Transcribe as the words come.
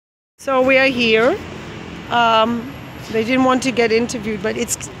So we are here. They didn't want to get interviewed, but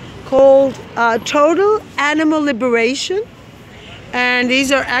it's called Total Animal Liberation. And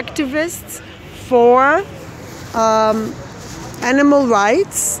these are activists for animal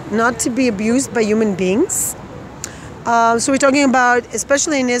rights, not to be abused by human beings. So we're talking about,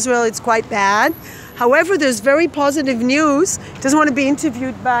 especially in Israel, it's quite bad. However, there's very positive news. Doesn't want to be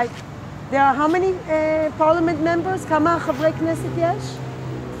interviewed by... There are how many parliament members? כמה חברי כנסת יש?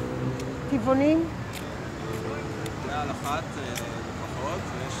 טבעונים?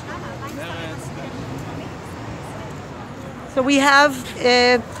 So we have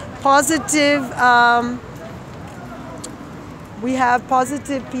positive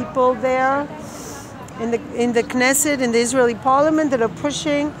people there in the Knesset, in the Israeli parliament, that are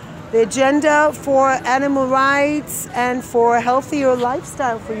pushing the agenda for animal rights and for a healthier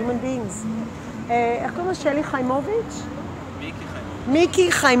lifestyle for human beings. איך קוראים לה? שלי חיימוביץ'?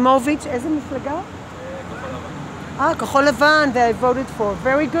 מיקי חיימוביץ'. איזה מפלגה? כחול לבן. They voted for.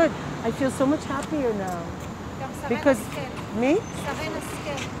 Very good. I feel so much happier now. Because מי? שרן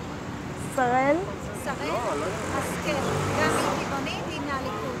השכל. שרן? שרן השכל. גם היא טבעונית, היא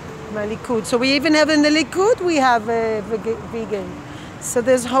מהליכוד. So we even have in the Likud, we have a vegan. So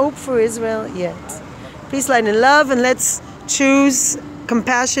there's hope for Israel yet. Peace, light, and love, and let's choose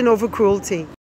compassion over cruelty.